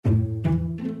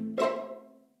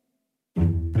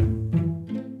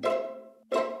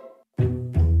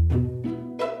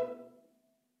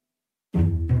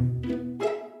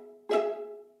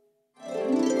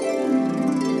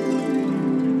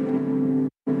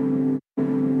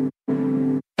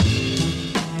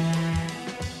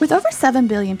With over 7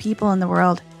 billion people in the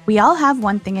world, we all have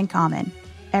one thing in common.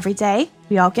 Every day,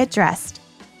 we all get dressed.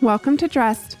 Welcome to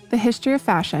Dressed, the History of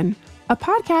Fashion, a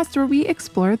podcast where we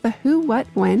explore the who, what,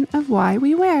 when of why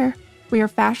we wear. We are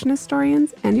fashion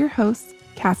historians and your hosts,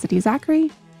 Cassidy Zachary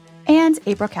and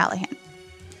April Callahan.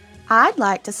 I'd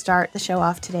like to start the show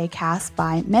off today, Cass,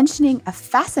 by mentioning a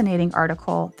fascinating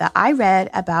article that I read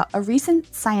about a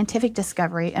recent scientific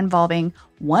discovery involving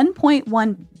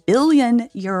 1.1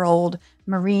 billion-year-old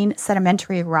marine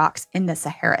sedimentary rocks in the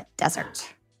Sahara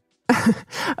Desert.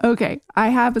 Okay, I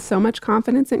have so much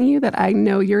confidence in you that I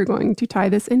know you're going to tie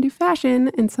this into fashion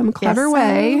in some clever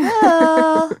way. I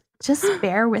will. Just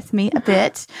bear with me a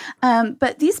bit.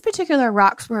 But these particular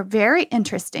rocks were very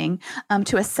interesting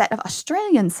to a set of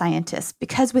Australian scientists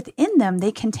because within them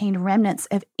they contained remnants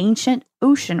of ancient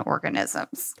ocean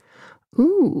organisms.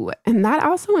 Ooh, and that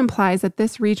also implies that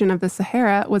this region of the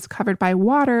Sahara was covered by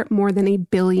water more than 1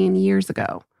 billion years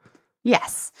ago.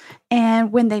 Yes.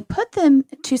 And when they put them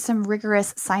to some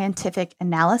rigorous scientific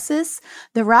analysis,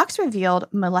 the rocks revealed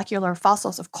molecular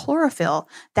fossils of chlorophyll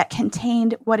that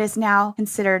contained what is now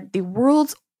considered the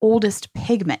world's oldest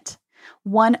pigment,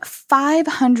 one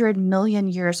 500 million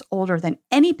years older than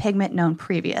any pigment known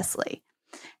previously.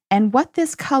 And what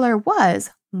this color was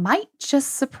might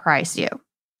just surprise you.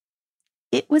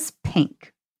 It was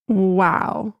pink.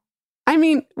 Wow. I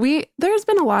mean, there's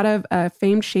been a lot of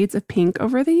famed shades of pink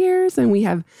over the years, and we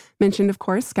have mentioned, of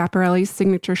course, Schiaparelli's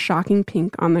signature shocking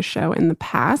pink on the show in the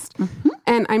past. Mm-hmm.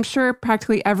 And I'm sure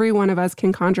practically every one of us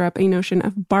can conjure up a notion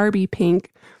of Barbie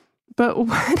pink. But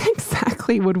what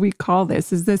exactly would we call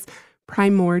this? Is this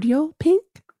primordial pink?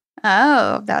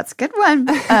 Oh, that's a good one.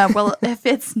 Well, if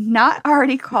it's not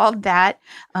already called that,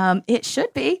 it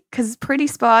should be, because it's pretty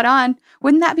spot on.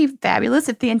 Wouldn't that be fabulous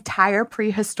if the entire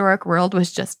prehistoric world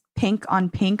was just pink on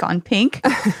pink on pink?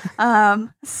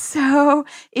 So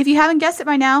if you haven't guessed it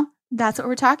by now, that's what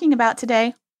we're talking about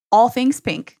today. All things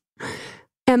pink.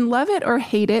 And love it or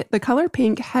hate it, the color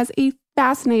pink has a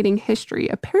fascinating history,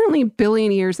 apparently 1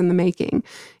 billion years in the making.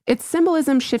 Its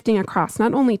symbolism shifting across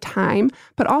not only time,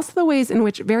 but also the ways in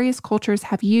which various cultures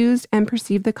have used and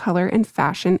perceived the color in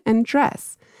fashion and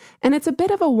dress. And it's a bit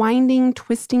of a winding,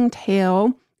 twisting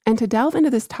tale. And to delve into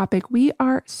this topic, we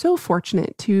are so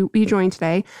fortunate to be joined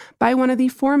today by one of the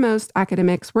foremost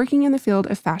academics working in the field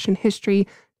of fashion history,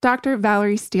 Dr.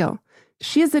 Valerie Steele.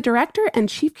 She is the director and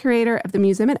chief curator of the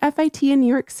museum at FIT in New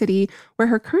York City, where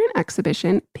her current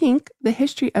exhibition, Pink, The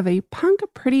History of a Punk,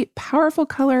 Pretty, Powerful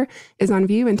Color, is on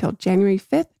view until January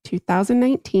 5th,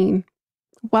 2019.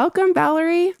 Welcome,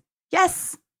 Valerie.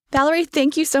 Yes. Valerie,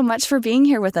 thank you so much for being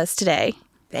here with us today.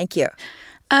 Thank you.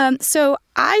 So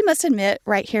I must admit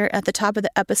right here at the top of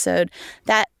the episode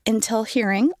that until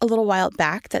hearing a little while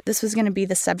back that this was going to be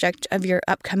the subject of your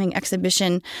upcoming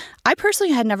exhibition, I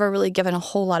personally had never really given a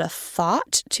whole lot of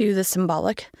thought to the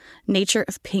symbolic nature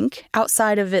of pink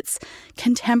outside of its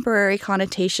contemporary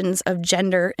connotations of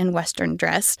gender in Western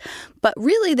dress. But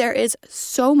really, there is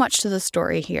so much to the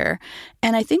story here.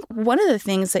 And I think one of the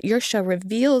things that your show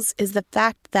reveals is the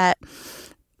fact that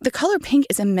the color pink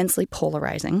is immensely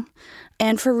polarizing,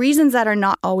 and for reasons that are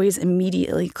not always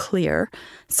immediately clear.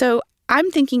 So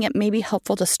I'm thinking it may be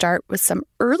helpful to start with some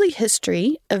early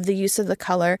history of the use of the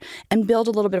color and build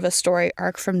a little bit of a story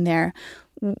arc from there.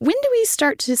 When do we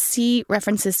start to see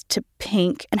references to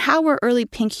pink, and how were early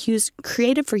pink hues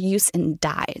created for use in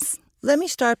dyes? Let me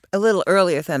start a little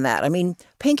earlier than that. I mean,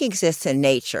 pink exists in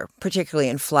nature, particularly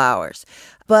in flowers.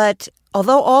 But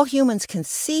although all humans can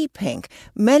see pink,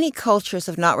 many cultures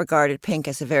have not regarded pink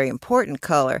as a very important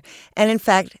color. And in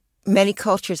fact, many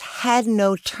cultures had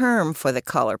no term for the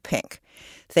color pink.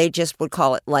 They just would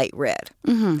call it light red.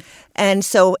 Mm-hmm. And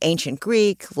so ancient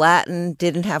Greek, Latin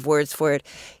didn't have words for it.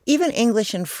 Even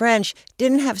English and French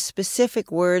didn't have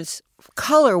specific words,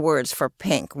 color words for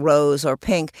pink, rose or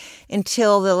pink,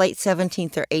 until the late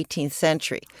 17th or 18th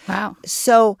century. Wow.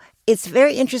 So it's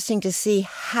very interesting to see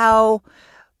how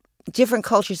different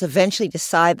cultures eventually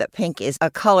decide that pink is a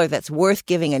color that's worth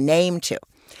giving a name to.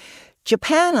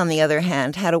 Japan, on the other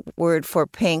hand, had a word for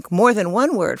pink, more than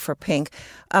one word for pink,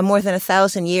 more than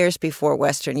 1,000 years before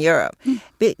Western Europe.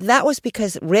 But that was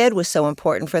because red was so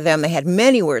important for them. They had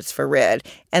many words for red,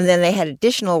 and then they had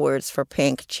additional words for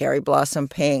pink, cherry blossom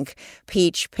pink,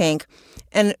 peach pink,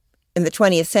 and in the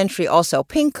 20th century also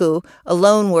pinku, a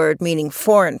loan word meaning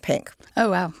foreign pink. Oh,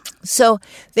 wow. So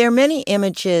there are many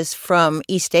images from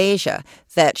East Asia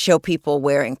that show people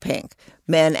wearing pink,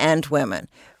 men and women.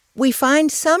 We find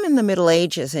some in the Middle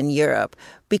Ages in Europe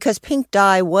because pink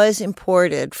dye was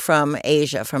imported from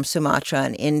Asia, from Sumatra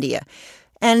and India.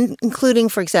 and including,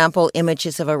 for example,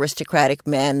 images of aristocratic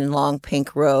men in long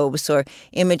pink robes or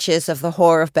images of the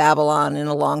whore of Babylon in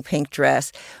a long pink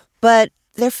dress. But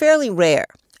they're fairly rare,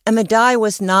 and the dye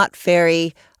was not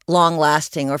very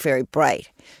long-lasting or very bright.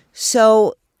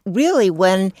 So really,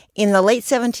 when in the late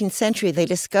 17th century they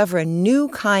discover a new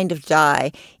kind of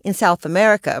dye in South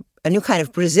America, a new kind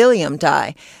of Brazilian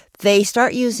dye, they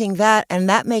start using that, and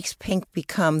that makes pink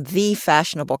become the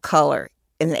fashionable color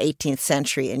in the 18th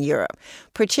century in Europe,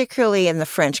 particularly in the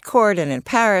French court and in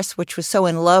Paris, which was so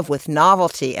in love with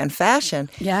novelty and fashion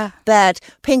that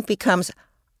pink becomes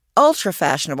ultra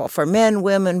fashionable for men,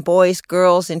 women, boys,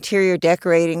 girls, interior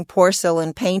decorating,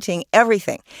 porcelain, painting,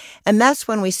 everything. And that's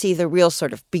when we see the real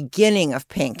sort of beginning of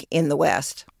pink in the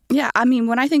West. Yeah, I mean,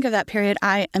 when I think of that period,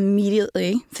 I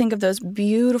immediately think of those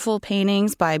beautiful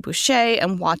paintings by Boucher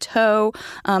and Watteau,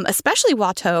 especially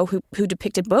Watteau, who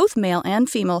depicted both male and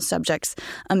female subjects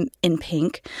in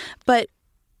pink. But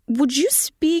would you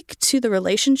speak to the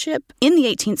relationship in the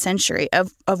 18th century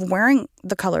of wearing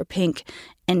the color pink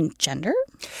and gender?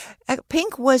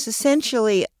 Pink was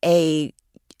essentially a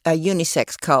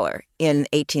unisex color in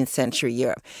 18th century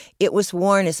Europe. It was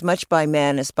worn as much by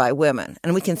men as by women,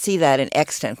 and we can see that in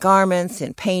extant garments,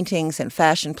 in paintings, and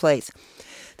fashion plates.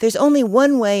 There's only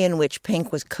one way in which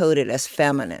pink was coded as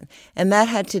feminine, and that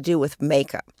had to do with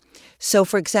makeup. So,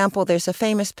 for example, there's a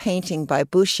famous painting by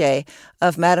Boucher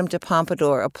of Madame de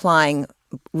Pompadour applying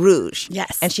rouge.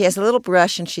 Yes. And she has a little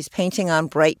brush and she's painting on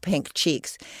bright pink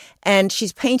cheeks. And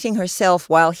she's painting herself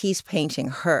while he's painting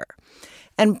her.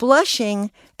 And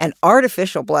blushing and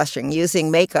artificial blushing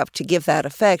using makeup to give that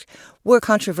effect were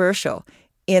controversial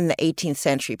in the 18th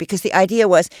century because the idea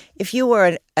was if you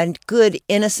were a good,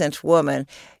 innocent woman,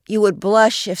 you would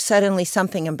blush if suddenly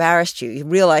something embarrassed you. You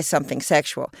realized something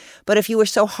sexual. But if you were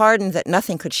so hardened that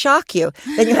nothing could shock you,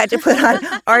 then you had to put on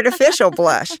artificial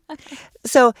blush.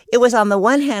 So it was on the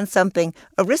one hand something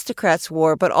aristocrats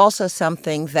wore, but also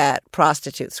something that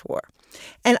prostitutes wore.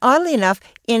 And oddly enough,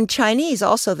 in Chinese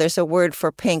also there's a word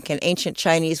for pink in ancient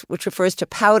Chinese which refers to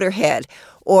powder head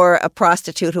or a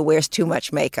prostitute who wears too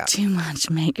much makeup. Too much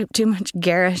makeup, too much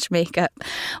garish makeup.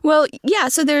 Well, yeah,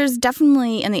 so there's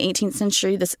definitely in the 18th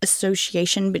century this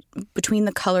association between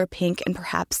the color pink and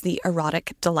perhaps the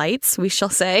erotic delights, we shall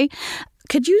say.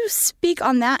 Could you speak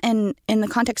on that in the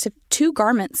context of two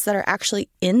garments that are actually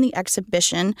in the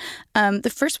exhibition?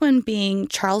 The first one being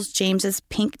Charles James's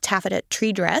pink taffeta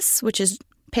tree dress, which is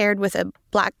paired with a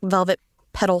black velvet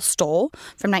petal stole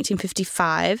from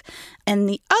 1955. And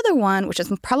the other one, which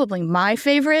is probably my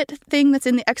favorite thing that's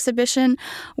in the exhibition,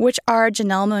 which are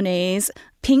Janelle Monáe's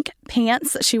pink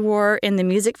pants that she wore in the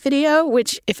music video,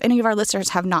 which if any of our listeners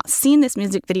have not seen this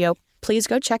music video, please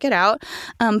go check it out.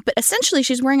 But essentially,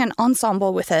 she's wearing an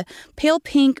ensemble with a pale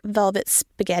pink velvet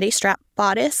spaghetti strap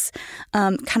bodice,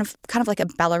 kind of like a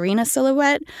ballerina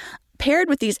silhouette, paired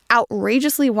with these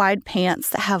outrageously wide pants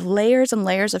that have layers and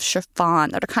layers of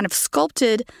chiffon that are kind of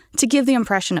sculpted to give the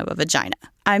impression of a vagina.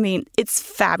 I mean, it's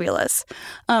fabulous.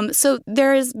 So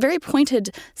there is very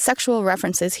pointed sexual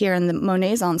references here in the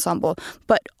Monáe's ensemble,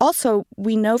 but also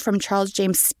we know from Charles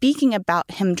James speaking about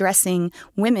him dressing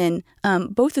women,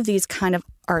 both of these kind of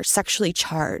are sexually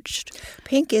charged.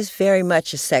 Pink is very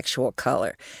much a sexual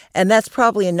color, and that's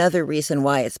probably another reason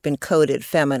why it's been coded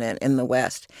feminine in the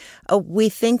West. We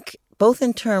think both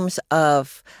in terms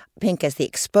of pink as the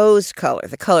exposed color,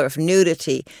 the color of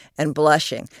nudity and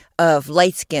blushing, of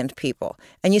light-skinned people.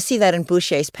 And you see that in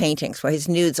Boucher's paintings, where his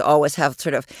nudes always have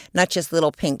sort of not just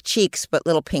little pink cheeks, but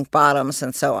little pink bottoms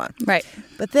and so on. Right.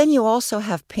 But then you also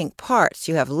have pink parts.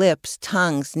 You have lips,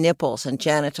 tongues, nipples, and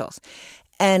genitals.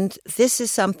 And this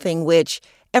is something which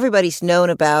everybody's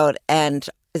known about, and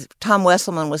Tom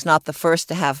Wesselmann was not the first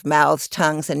to have mouths,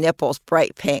 tongues, and nipples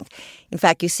bright pink. In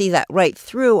fact, you see that right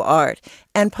through art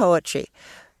and poetry.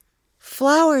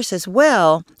 Flowers as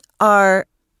well are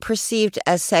perceived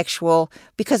as sexual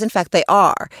because, in fact, they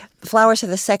are. Flowers are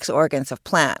the sex organs of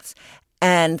plants,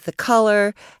 and the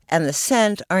color and the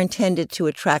scent are intended to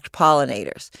attract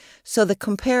pollinators. So the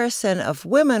comparison of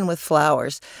women with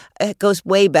flowers goes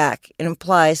way back. It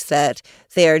implies that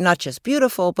they're not just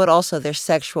beautiful, but also they're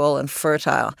sexual and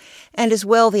fertile, and as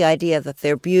well the idea that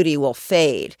their beauty will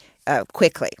fade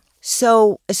quickly.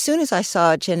 So as soon as I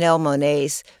saw Janelle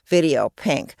Monáe's video,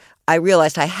 Pink, I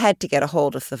realized I had to get a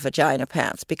hold of the vagina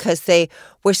pants because they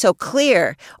were so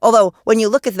clear. Although when you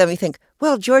look at them, you think,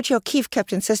 well, Georgia O'Keeffe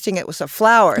kept insisting it was a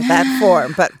flower, that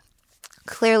form. But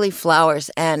clearly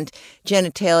flowers and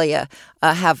genitalia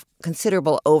have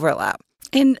considerable overlap.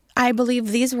 And I believe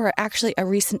these were actually a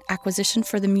recent acquisition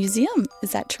for the museum.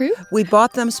 Is that true? We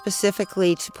bought them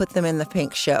specifically to put them in the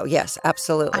pink show. Yes,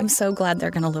 absolutely. I'm so glad they're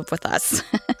going to live with us.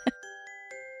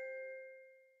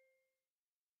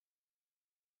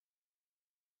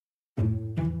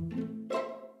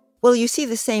 Well, you see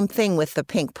the same thing with the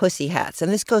pink pussy hats.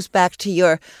 And this goes back to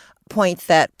your point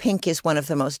that pink is one of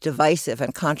the most divisive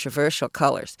and controversial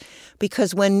colors.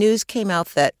 Because when news came out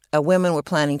that women were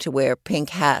planning to wear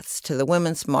pink hats to the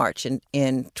Women's March in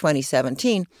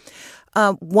 2017,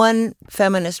 one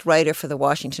feminist writer for the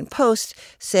Washington Post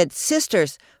said,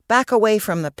 "Sisters, back away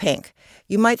from the pink.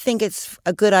 You might think it's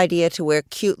a good idea to wear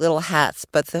cute little hats,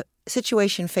 but the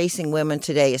situation facing women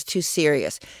today is too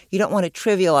serious. You don't want to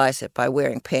trivialize it by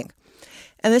wearing pink."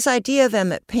 And this idea then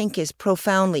that pink is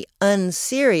profoundly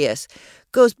unserious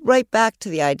goes right back to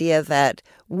the idea that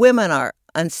women are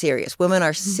unserious. Women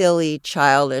are silly,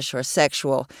 childish, or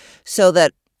sexual, so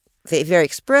that the very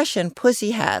expression,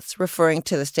 pussy hats, referring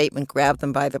to the statement, grab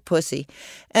them by the pussy,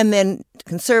 and then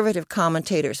conservative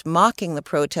commentators mocking the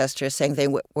protesters, saying they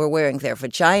were wearing their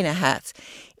vagina hats,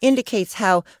 indicates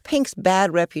how pink's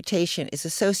bad reputation is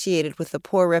associated with the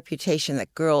poor reputation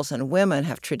that girls and women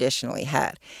have traditionally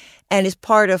had, and is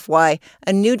part of why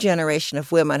a new generation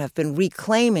of women have been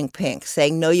reclaiming pink,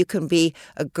 saying, no, you can be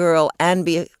a girl and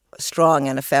be strong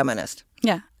and a feminist.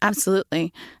 Yeah,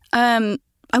 absolutely. I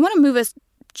want to move us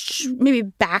maybe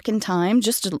back in time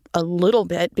just a little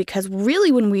bit, because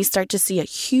really when we start to see a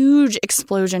huge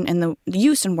explosion in the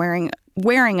use and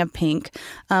wearing of pink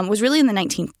was really in the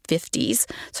 1950s.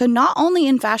 So not only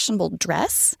in fashionable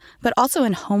dress, but also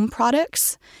in home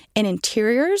products and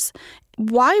interiors.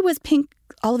 Why was pink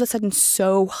all of a sudden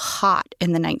so hot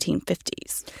in the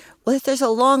 1950s? Well, there's a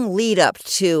long lead up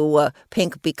to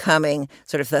pink becoming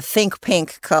sort of the think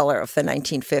pink color of the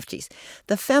 1950s.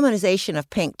 The feminization of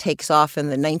pink takes off in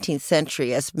the 19th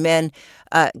century as men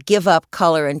give up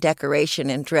color and decoration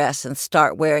in dress and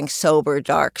start wearing sober,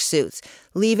 dark suits,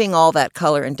 leaving all that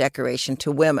color and decoration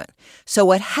to women. So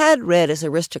what had read as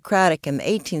aristocratic in the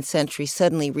 18th century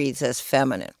suddenly reads as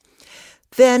feminine.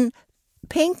 Then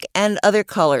pink and other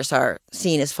colors are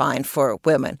seen as fine for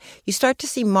women. You start to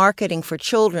see marketing for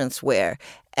children's wear,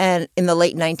 and in the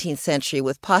late 19th century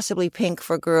with possibly pink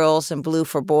for girls and blue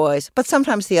for boys, but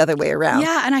sometimes the other way around.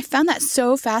 Yeah, and I found that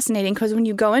so fascinating because when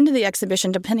you go into the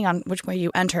exhibition, depending on which way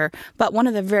you enter, but one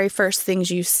of the very first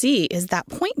things you see is that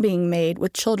point being made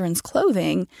with children's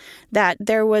clothing, that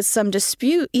there was some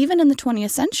dispute even in the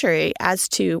 20th century as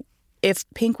to if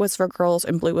pink was for girls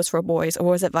and blue was for boys,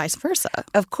 or was it vice versa?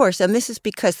 Of course, and this is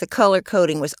because the color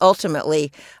coding was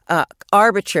ultimately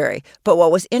arbitrary. But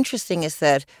what was interesting is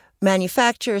that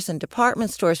manufacturers and department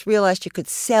stores realized you could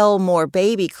sell more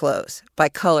baby clothes by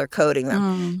color coding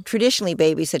them. Traditionally,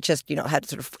 babies had just, had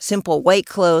sort of simple white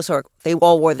clothes, or they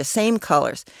all wore the same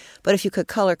colors. But if you could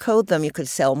color code them, you could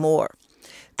sell more.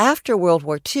 After World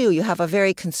War II, you have a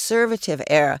very conservative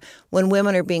era when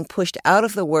women are being pushed out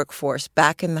of the workforce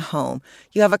back in the home.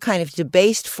 You have a kind of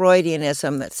debased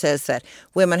Freudianism that says that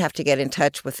women have to get in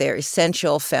touch with their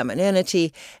essential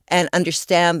femininity and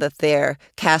understand that they're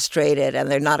castrated and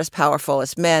they're not as powerful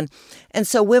as men. And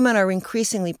so women are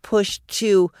increasingly pushed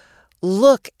to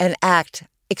look and act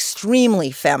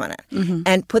extremely feminine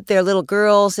and put their little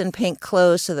girls in pink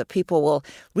clothes so that people will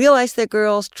realize they're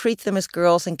girls, treat them as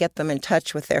girls, and get them in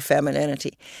touch with their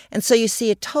femininity. And so you see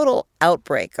a total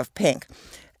outbreak of pink.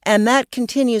 And that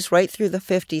continues right through the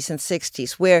 50s and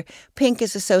 60s, where pink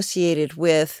is associated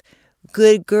with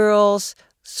good girls,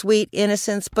 sweet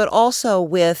innocence, but also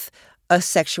with a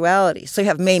sexuality. So you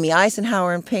have Mamie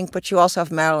Eisenhower in pink, but you also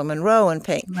have Marilyn Monroe in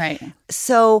pink. Right.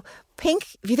 So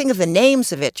pink, if you think of the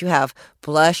names of it, you have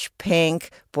blush pink,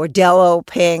 bordello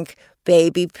pink,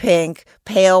 baby pink,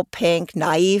 pale pink,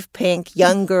 naive pink,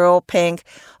 young girl pink.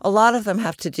 A lot of them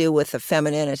have to do with the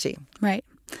femininity. Right.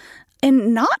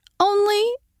 And not only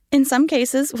in some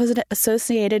cases was it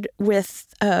associated with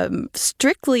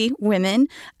strictly women.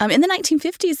 In the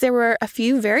 1950s, there were a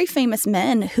few very famous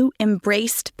men who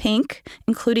embraced pink,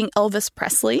 including Elvis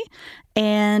Presley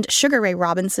and Sugar Ray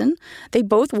Robinson. They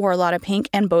both wore a lot of pink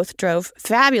and both drove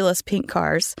fabulous pink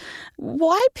cars.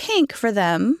 Why pink for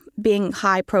them, being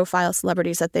high-profile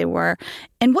celebrities that they were?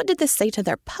 And what did this say to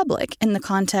their public in the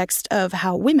context of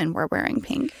how women were wearing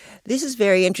pink? This is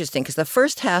very interesting because the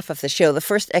first half of the show, the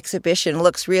first exhibition,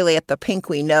 looks really at the pink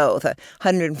we know, the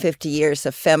 150 years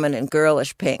of feminine,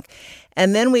 girlish pink.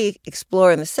 And then we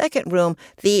explore in the second room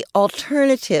the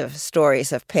alternative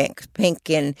stories of pink, pink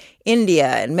in India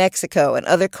and Mexico and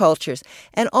other cultures,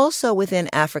 and also within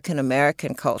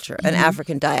African-American culture and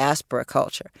African diaspora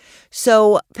culture.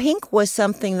 So pink was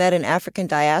something that in African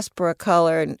diaspora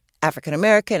color and African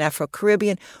American,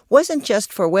 Afro-Caribbean, wasn't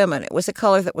just for women. It was a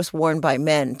color that was worn by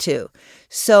men, too.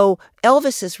 So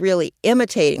Elvis is really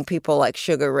imitating people like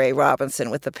Sugar Ray Robinson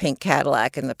with the pink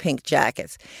Cadillac and the pink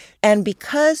jackets. And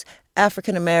because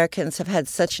African Americans have had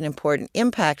such an important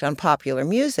impact on popular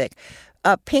music,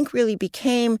 pink really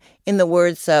became, in the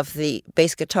words of the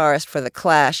bass guitarist for The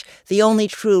Clash, the only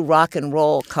true rock and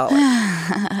roll color.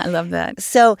 I love that.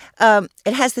 So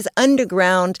it has this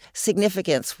underground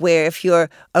significance where if you're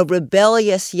a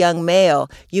rebellious young male,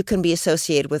 you can be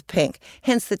associated with pink.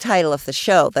 Hence the title of the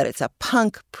show, that it's a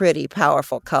punk, pretty,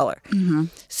 powerful color. Mm-hmm.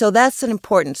 So that's an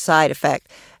important side effect.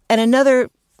 And another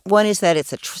one is that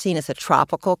it's seen as a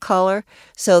tropical color,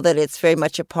 so that it's very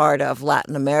much a part of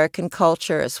Latin American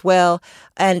culture as well.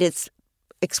 And it's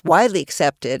widely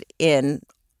accepted in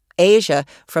Asia,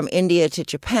 from India to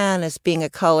Japan, as being a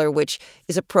color which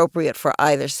is appropriate for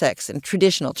either sex in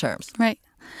traditional terms. Right.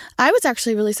 I was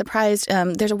actually really surprised.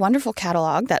 There's a wonderful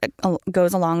catalog that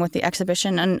goes along with the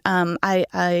exhibition. And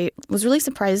I was really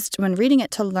surprised when reading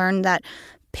it to learn that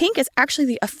pink is actually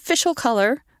the official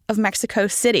color of Mexico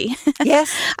City.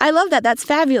 Yes. I love that. That's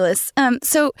fabulous.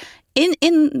 So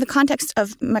in the context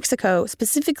of Mexico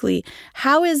specifically,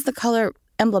 how is the color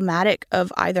emblematic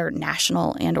of either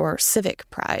national and or civic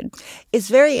pride? It's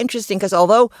very interesting because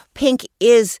although pink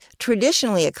is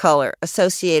traditionally a color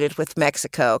associated with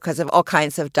Mexico because of all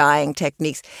kinds of dyeing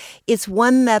techniques, it's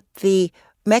one that the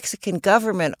Mexican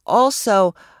government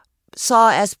also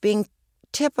saw as being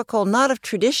typical, not of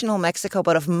traditional Mexico,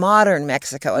 but of modern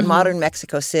Mexico and modern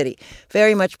Mexico City.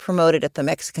 Very much promoted at the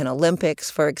Mexican Olympics,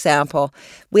 for example.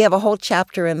 We have a whole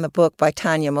chapter in the book by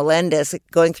Tanya Melendez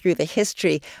going through the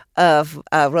history of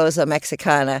Rosa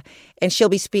Mexicana, and she'll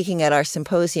be speaking at our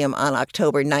symposium on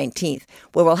October 19th,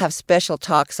 where we'll have special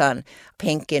talks on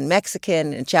pink in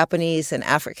Mexican and Japanese and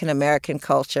African American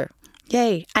culture.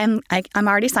 Yay. I'm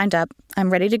already signed up. I'm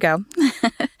ready to go.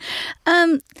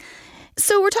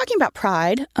 So we're talking about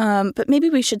pride, but maybe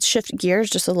we should shift gears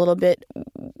just a little bit.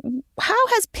 How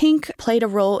has pink played a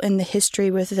role in the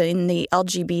history within the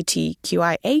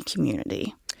LGBTQIA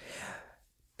community?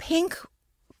 Pink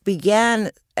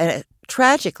began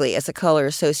tragically as a color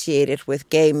associated with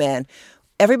gay men.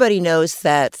 Everybody knows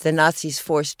that the Nazis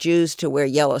forced Jews to wear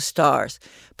yellow stars.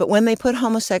 But when they put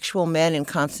homosexual men in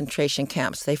concentration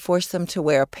camps, they forced them to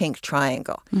wear a pink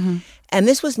triangle. Mm-hmm. And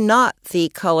this was not the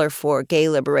color for gay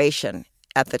liberation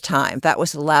at the time. That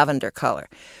was the lavender color.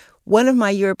 One of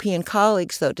my European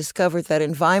colleagues, though, discovered that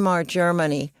in Weimar,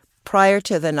 Germany, prior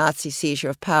to the Nazi seizure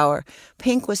of power,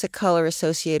 pink was a color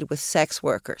associated with sex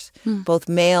workers, both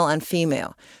male and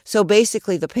female. So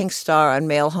basically, the pink star on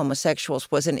male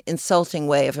homosexuals was an insulting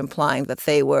way of implying that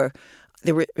they were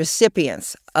the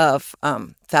recipients of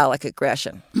phallic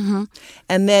aggression. Mm-hmm.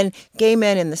 And then gay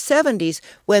men in the 70s,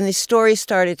 when the stories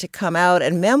started to come out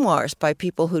and memoirs by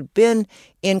people who'd been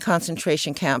in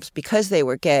concentration camps because they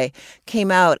were gay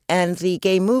came out, and the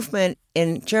gay movement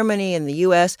in Germany and the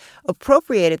U.S.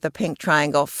 appropriated the pink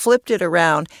triangle, flipped it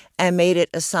around, and made it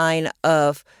a sign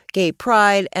of gay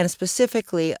pride and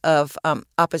specifically of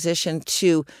opposition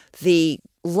to the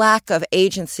lack of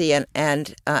agency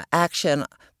and action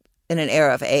in an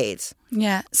era of AIDS.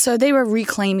 Yeah, so they were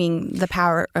reclaiming the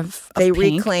power of They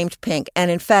pink. reclaimed pink. And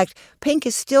in fact, pink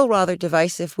is still rather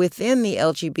divisive within the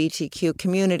LGBTQ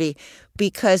community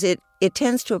because it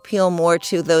tends to appeal more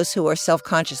to those who are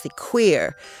self-consciously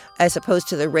queer as opposed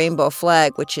to the rainbow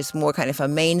flag, which is more kind of a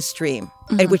mainstream,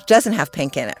 and which doesn't have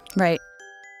pink in it. Right.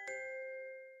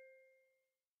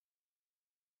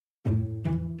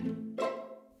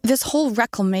 This whole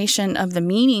reclamation of the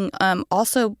meaning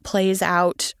also plays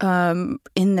out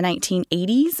in the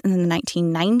 1980s and in the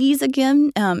 1990s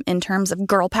again in terms of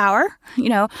girl power. You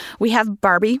know, we have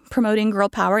Barbie promoting girl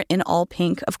power in all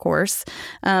pink, of course.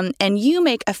 And you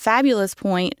make a fabulous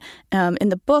point in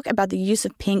the book about the use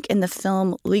of pink in the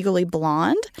film Legally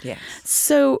Blonde. Yes.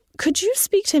 So could you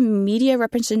speak to media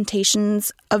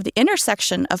representations of the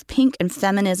intersection of pink and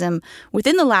feminism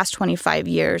within the last 25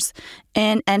 years?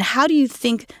 And how do you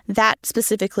think that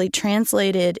specifically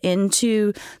translated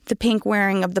into the pink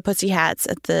wearing of the pussy hats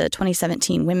at the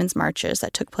 2017 women's marches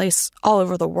that took place all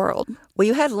over the world? Well,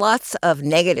 you had lots of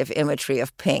negative imagery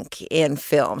of pink in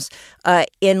films.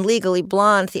 In Legally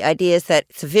Blonde, the idea is that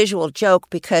it's a visual joke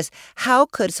because how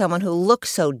could someone who looks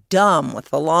so dumb with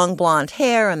the long blonde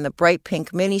hair and the bright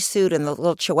pink minisuit and the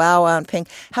little chihuahua on pink,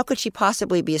 how could she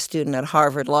possibly be a student at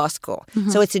Harvard Law School? Mm-hmm.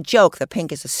 So it's a joke that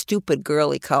pink is a stupid,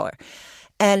 girly color.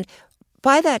 And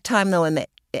by that time, though, in the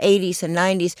 80s and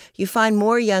 90s, you find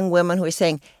more young women who are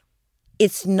saying,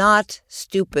 it's not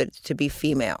stupid to be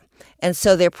female. And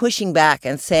so they're pushing back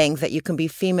and saying that you can be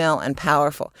female and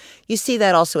powerful. You see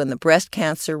that also in the breast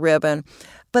cancer ribbon.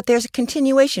 But there's a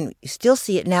continuation. You still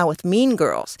see it now with Mean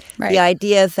Girls. Right. The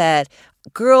idea that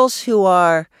girls who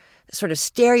are sort of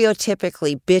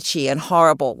stereotypically bitchy and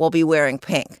horrible will be wearing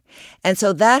pink. And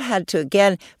so that had to,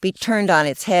 again, be turned on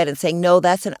its head and saying, no,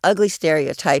 that's an ugly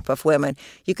stereotype of women.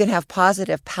 You can have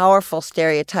positive, powerful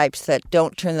stereotypes that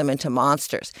don't turn them into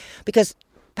monsters. Because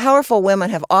powerful women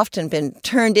have often been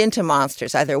turned into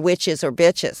monsters, either witches or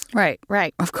bitches.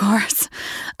 Right, of course.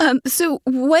 So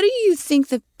what do you think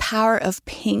the power of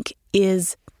pink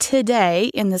is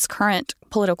today in this current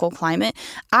political climate?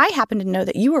 I happen to know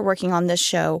that you were working on this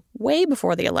show way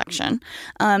before the election.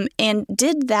 And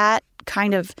did that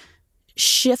kind of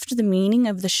shift the meaning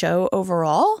of the show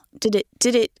overall? Did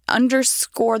it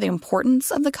underscore the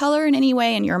importance of the color in any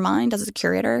way in your mind as a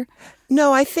curator?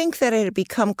 No, I think that it had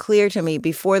become clear to me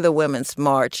before the Women's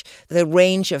March the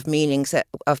range of meanings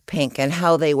of pink and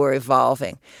how they were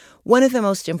evolving. One of the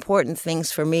most important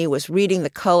things for me was reading the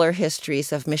color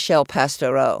histories of Michel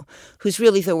Pastoureau, who's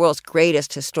really the world's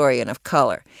greatest historian of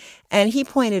color. And he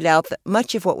pointed out that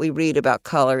much of what we read about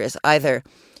color is either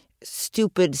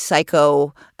stupid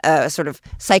sort of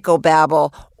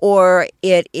psychobabble, or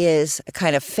it is a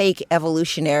kind of fake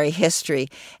evolutionary history.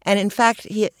 And in fact,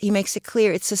 he makes it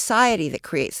clear it's society that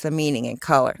creates the meaning in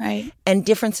color. Right. And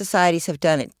different societies have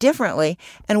done it differently.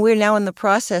 And we're now in the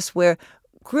process where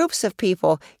groups of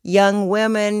people, young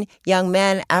women, young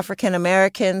men, African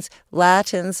Americans,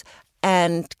 Latins,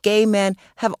 and gay men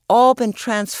have all been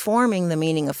transforming the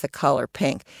meaning of the color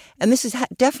pink. And this has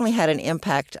definitely had an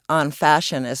impact on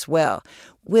fashion as well.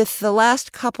 With the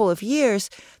last couple of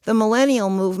years, the millennial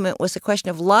movement was a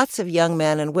question of lots of young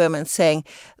men and women saying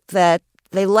that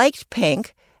they liked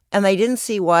pink and they didn't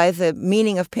see why the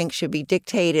meaning of pink should be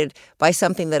dictated by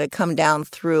something that had come down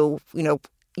through,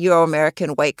 Euro-American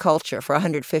white culture for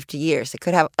 150 years. It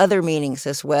could have other meanings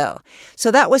as well.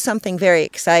 So that was something very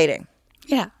exciting.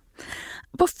 Yeah.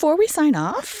 Before we sign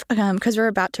off, because we're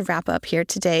about to wrap up here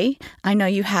today, I know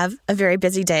you have a very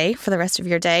busy day for the rest of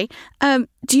your day.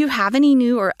 Do you have any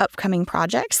new or upcoming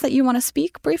projects that you want to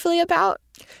speak briefly about?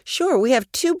 Sure. We have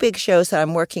 2 big shows that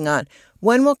I'm working on.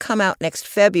 One will come out next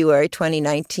February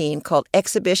 2019 called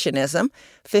Exhibitionism,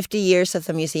 50 Years of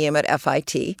the Museum at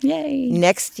FIT. Yay.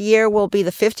 Next year will be the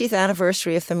 50th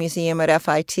anniversary of the museum at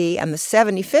FIT and the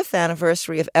 75th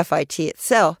anniversary of FIT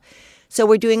itself. So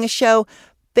we're doing a show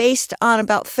based on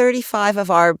about 35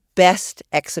 of our best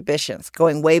exhibitions,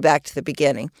 going way back to the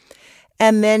beginning.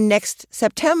 And then next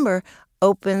September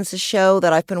opens a show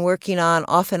that I've been working on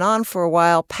off and on for a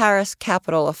while, Paris,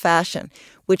 Capital of Fashion,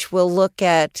 which will look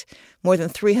at more than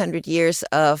 300 years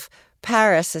of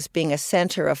Paris as being a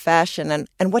center of fashion.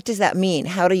 And what does that mean?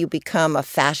 How do you become a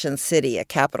fashion city, a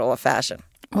capital of fashion?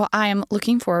 Well, I am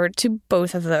looking forward to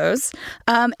both of those.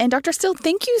 And Dr. Still,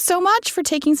 thank you so much for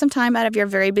taking some time out of your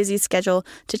very busy schedule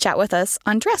to chat with us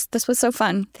on Dressed. This was so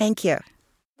fun. Thank you.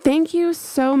 Thank you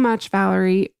so much,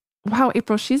 Valerie. Wow,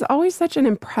 April, she's always such an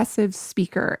impressive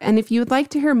speaker. And if you would like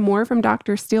to hear more from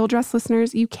Dr. Steele, Dressed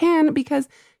listeners, you can, because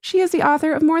she is the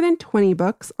author of more than 20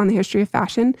 books on the history of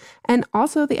fashion and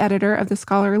also the editor of the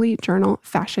scholarly journal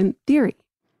Fashion Theory.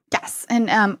 Yes.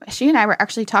 And she and I were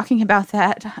actually talking about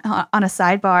that on a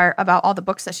sidebar about all the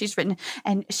books that she's written.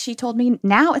 And she told me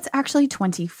now it's actually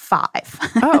 25.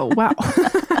 Oh, wow.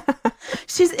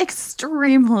 She's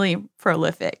extremely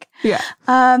prolific. Yeah.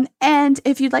 And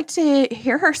if you'd like to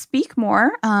hear her speak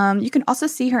more, you can also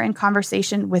see her in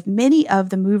conversation with many of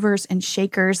the movers and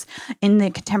shakers in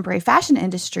the contemporary fashion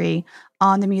industry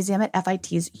on the Museum at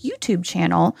FIT's YouTube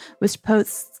channel, which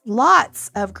posts lots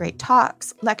of great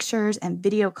talks, lectures, and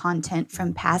video content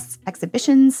from past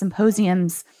exhibitions,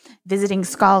 symposiums, visiting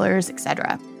scholars,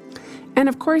 etc. And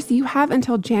of course, you have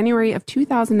until January of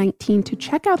 2019 to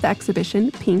check out the exhibition,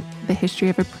 Pink, The History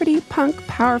of a Pretty, Punk,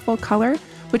 Powerful Color,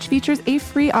 which features a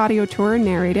free audio tour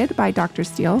narrated by Dr.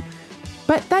 Steele.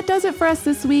 But that does it for us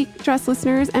this week, Dressed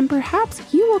listeners, and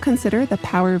perhaps you will consider the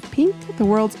power of pink, the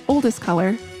world's oldest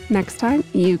color, next time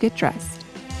you get dressed.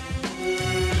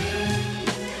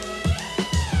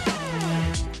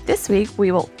 This week,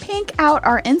 we will pink out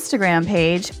our Instagram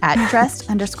page at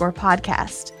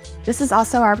dressed_podcast. This is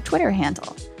also our Twitter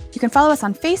handle. You can follow us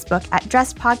on Facebook at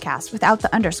Dressed Podcast without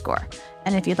the underscore.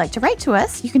 And if you'd like to write to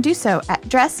us, you can do so at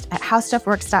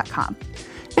dressed@howstuffworks.com.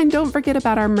 And don't forget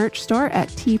about our merch store at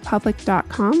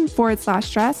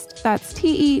teepublic.com/dressed. That's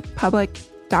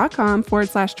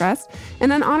teepublic.com/dressed.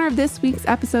 And in honor of this week's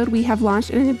episode, we have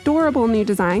launched an adorable new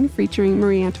design featuring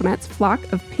Marie Antoinette's flock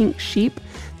of pink sheep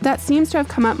that seems to have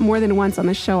come up more than once on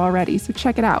the show already, so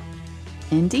check it out.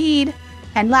 Indeed.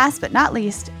 And last but not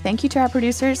least, thank you to our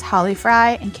producers, Holly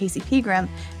Fry and Casey Pegram,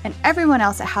 and everyone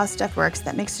else at How Stuff Works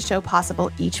that makes the show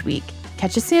possible each week.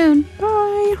 Catch you soon. Bye.